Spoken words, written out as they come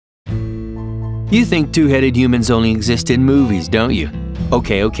You think two-headed humans only exist in movies, don't you?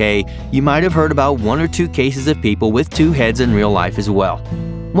 Okay, you might have heard about 1 or 2 cases of people with 2 heads in real life as well.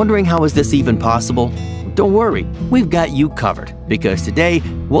 Wondering how is this even possible? Don't worry, we've got you covered, because today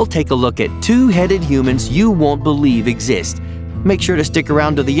we'll take a look at 2-headed humans you won't believe exist. Make sure to stick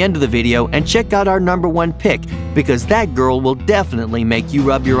around to the end of the video and check out our #1 pick, because that girl will definitely make you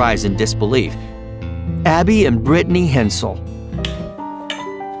rub your eyes in disbelief. Abby and Brittany Hensel.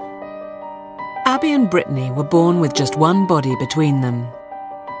 Abby and Brittany were born with just one body between them.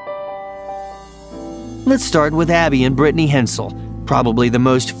 Let's start with Abby and Brittany Hensel, probably the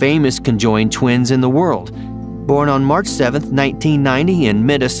most famous conjoined twins in the world. Born on March 7, 1990 in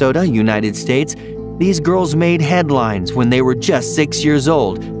Minnesota, United States, these girls made headlines when they were just 6 years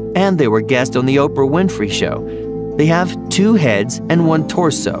old, and they were guests on the Oprah Winfrey Show. They have 2 heads and 1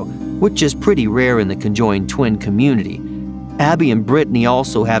 torso, which is pretty rare in the conjoined twin community. Abby and Brittany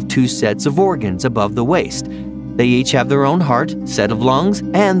also have 2 sets of organs above the waist. They each have their own heart, set of lungs,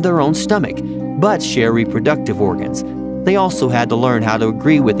 and their own stomach, but share reproductive organs. They also had to learn how to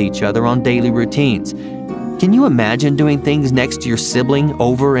agree with each other on daily routines. Can you imagine doing things next to your sibling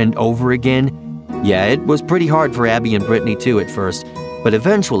over and over again? Yeah, it was pretty hard for Abby and Brittany too at first, but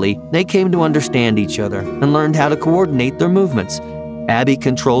eventually they came to understand each other and learned how to coordinate their movements. Abby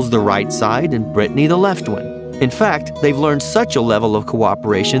controls the right side and Brittany the left one. In fact, they've learned such a level of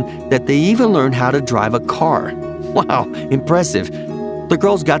cooperation that they even learned how to drive a car. Wow, impressive. The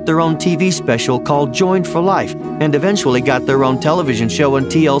girls got their own TV special called Conjoined for Life and eventually got their own television show on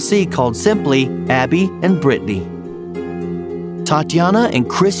TLC called simply Abby and Brittany. Tatiana and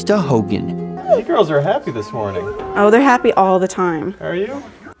Krista Hogan. You girls are happy this morning. Oh, they're happy all the time. Are you?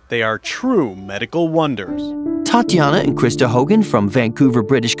 They are true medical wonders. Tatiana and Krista Hogan from Vancouver,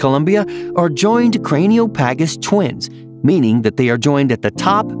 British Columbia are joined craniopagus twins, meaning that they are joined at the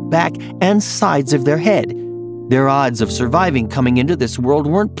top, back, and sides of their head. Their odds of surviving coming into this world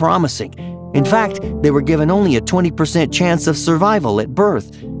weren't promising. In fact, they were given only a 20% chance of survival at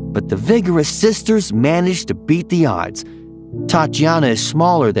birth. But the vigorous sisters managed to beat the odds. Tatiana is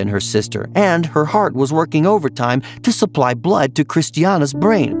smaller than her sister, and her heart was working overtime to supply blood to Christiana's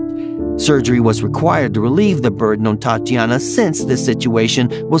brain. Surgery was required to relieve the burden on Tatiana since this situation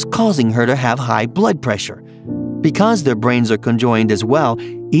was causing her to have high blood pressure. Because their brains are conjoined as well,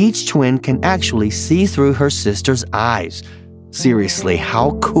 each twin can actually see through her sister's eyes. Seriously,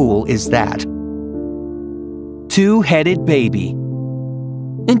 how cool is that? 2-headed baby.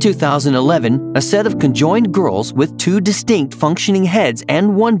 In 2011, a set of conjoined girls with 2 distinct functioning heads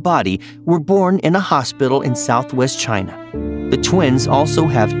and 1 body were born in a hospital in southwest China. The twins also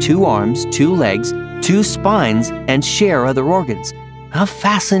have 2 arms, 2 legs, 2 spines, and share other organs. How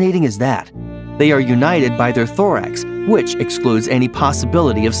fascinating is that? They are united by their thorax, which excludes any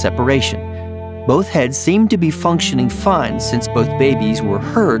possibility of separation. Both heads seem to be functioning fine since both babies were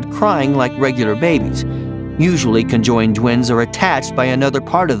heard crying like regular babies. Usually, conjoined twins are attached by another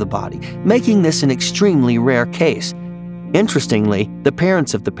part of the body, making this an extremely rare case. Interestingly, the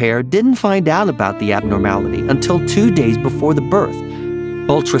parents of the pair didn't find out about the abnormality until 2 days before the birth.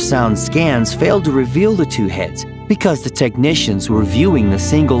 Ultrasound scans failed to reveal the 2 heads because the technicians were viewing the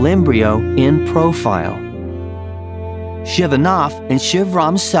single embryo in profile. Shivanath and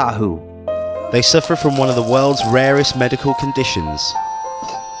Shivram Sahu. They suffer from one of the world's rarest medical conditions.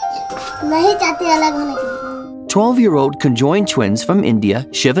 12-year-old conjoined twins from India,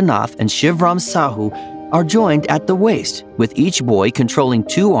 Shivanath and Shivram Sahu, are joined at the waist, with each boy controlling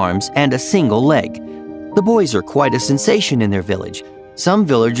 2 arms and a single leg. The boys are quite a sensation in their village. Some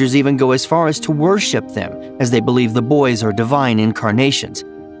villagers even go as far as to worship them, as they believe the boys are divine incarnations.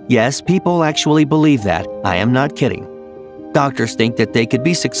 Yes, people actually believe that. I am not kidding. Doctors think that they could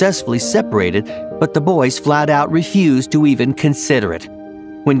be successfully separated, but the boys flat out refuse to even consider it.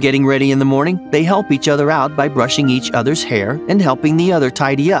 When getting ready in the morning, they help each other out by brushing each other's hair and helping the other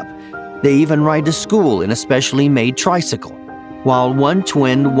tidy up. They even ride to school in a specially made tricycle. While one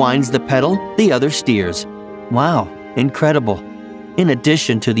twin winds the pedal, the other steers. Wow, incredible. In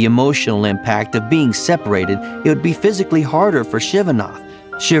addition to the emotional impact of being separated, it would be physically harder for Shivanath.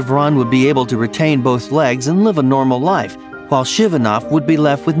 Shivran would be able to retain both legs and live a normal life, while Shivanath would be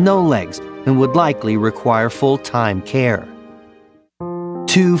left with no legs and would likely require full-time care.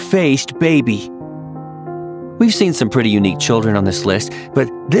 2-faced baby. We've seen some pretty unique children on this list, but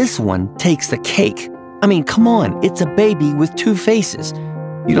this one takes the cake. I mean, come on, it's a baby with 2 faces.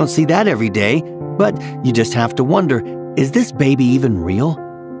 You don't see that every day, but you just have to wonder, is this baby even real?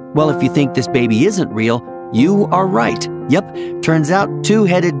 Well, if you think this baby isn't real, you are right. Yep, turns out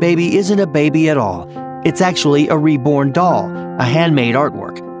 2-headed baby isn't a baby at all. It's actually a reborn doll, a handmade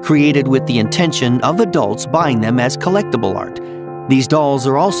artwork. created with the intention of adults buying them as collectible art. These dolls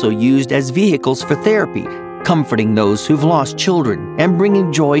are also used as vehicles for therapy, comforting those who've lost children and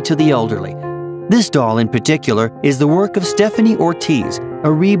bringing joy to the elderly. This doll in particular is the work of Stephanie Ortiz,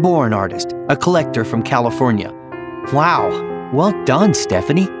 a reborn artist, a collector from California. Wow, well done,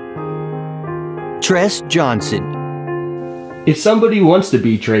 Stephanie. Tress Johnson. If somebody wants to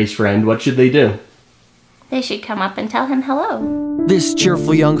be Trey's friend, what should they do? They should come up and tell him hello. This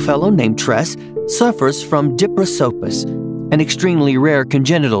cheerful young fellow named Tress suffers from diprosopis, an extremely rare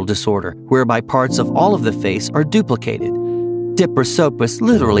congenital disorder whereby parts of all of the face are duplicated. Diprosopis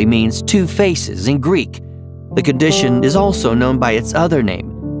literally means two faces in Greek. The condition is also known by its other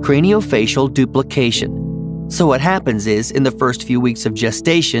name, craniofacial duplication. So what happens is, in the first few weeks of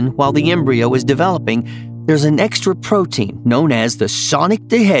gestation, while the embryo is developing, there's an extra protein known as the Sonic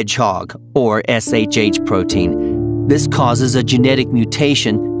the Hedgehog, or SHH protein. This causes a genetic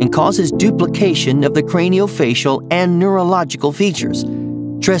mutation and causes duplication of the craniofacial and neurological features.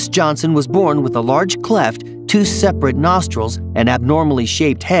 Tress Johnson was born with a large cleft, two separate nostrils, an abnormally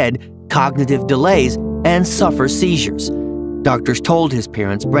shaped head, cognitive delays, and suffers seizures. Doctors told his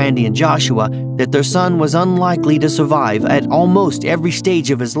parents, Brandy and Joshua, that their son was unlikely to survive at almost every stage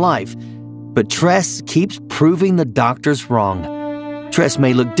of his life. But Tress keeps proving the doctors wrong. Tress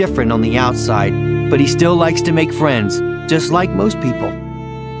may look different on the outside, but he still likes to make friends, just like most people.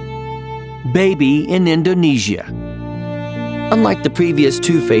 Baby in Indonesia. Unlike the previous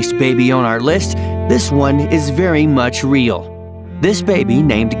two-faced baby on our list, this one is very much real. This baby,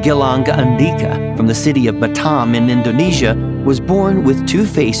 named Gilang Andika, from the city of Batam in Indonesia, was born with two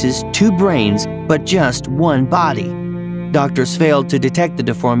faces, two brains, but just one body. Doctors failed to detect the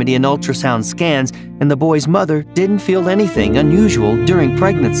deformity in ultrasound scans, and the boy's mother didn't feel anything unusual during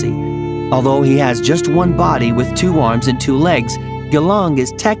pregnancy. Although he has just one body with two arms and two legs, Gilang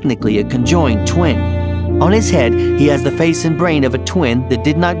is technically a conjoined twin. On his head, he has the face and brain of a twin that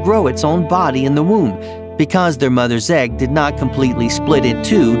did not grow its own body in the womb, because their mother's egg did not completely split in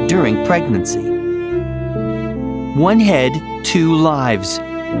two during pregnancy. One head, two lives.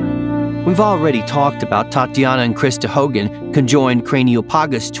 We've already talked about Tatiana and Krista Hogan, conjoined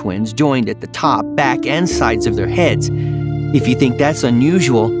craniopagus twins joined at the top, back, and sides of their heads. If you think that's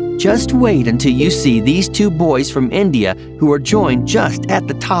unusual, just wait until you see these two boys from India who are joined just at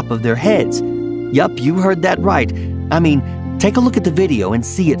the top of their heads. Yup, you heard that right. I mean, take a look at the video and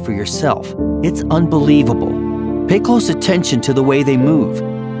see it for yourself. It's unbelievable. Pay close attention to the way they move.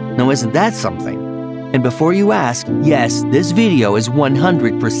 Now, isn't that something? And before you ask, yes, this video is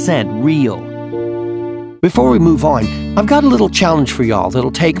 100% real. Before we move on, I've got a little challenge for y'all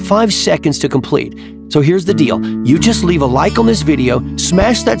that'll take 5 seconds to complete. So here's the deal. You just leave a like on this video,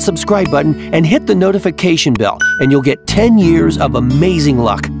 smash that subscribe button, and hit the notification bell, and you'll get 10 years of amazing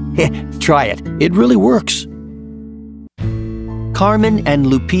luck. Try it. It really works. Carmen and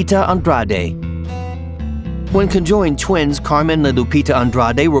Lupita Andrade. When conjoined twins Carmen and Lupita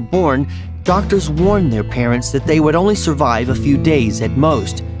Andrade were born, doctors warned their parents that they would only survive a few days at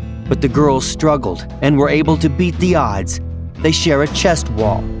most. But the girls struggled and were able to beat the odds. They share a chest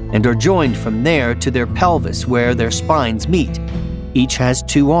wall and are joined from there to their pelvis where their spines meet. Each has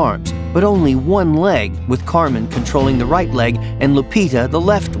two arms, but only one leg, with Carmen controlling the right leg and Lupita the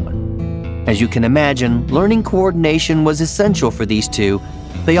left one. As you can imagine, learning coordination was essential for these two.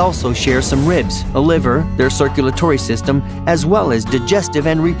 They also share some ribs, a liver, their circulatory system, as well as digestive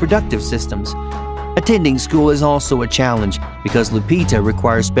and reproductive systems. Attending school is also a challenge because Lupita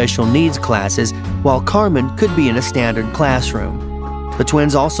requires special needs classes while Carmen could be in a standard classroom. The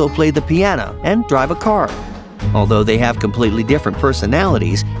twins also play the piano and drive a car. Although they have completely different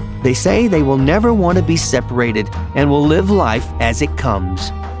personalities, they say they will never want to be separated and will live life as it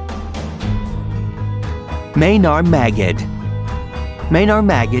comes. Maynard Magid. Maynard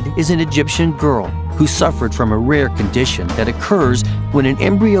Magid is an Egyptian girl who suffered from a rare condition that occurs when an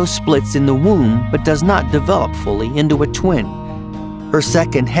embryo splits in the womb but does not develop fully into a twin. Her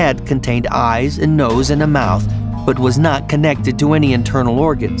second head contained eyes, a nose, and a mouth, but was not connected to any internal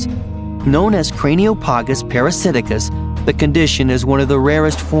organs. Known as craniopagus parasiticus, the condition is one of the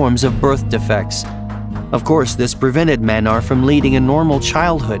rarest forms of birth defects. Of course, this prevented Maynard from leading a normal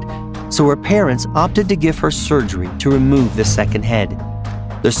childhood, so her parents opted to give her surgery to remove the second head.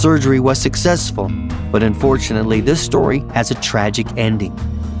 The surgery was successful, but unfortunately this story has a tragic ending.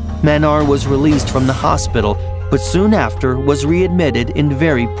 Maynard was released from the hospital, but soon after was readmitted in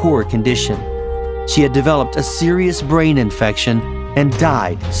very poor condition. She had developed a serious brain infection and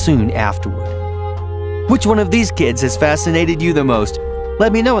died soon afterward. Which one of these kids has fascinated you the most?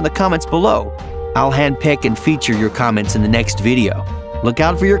 Let me know in the comments below. I'll handpick and feature your comments in the next video. Look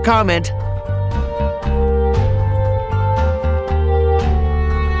out for your comment.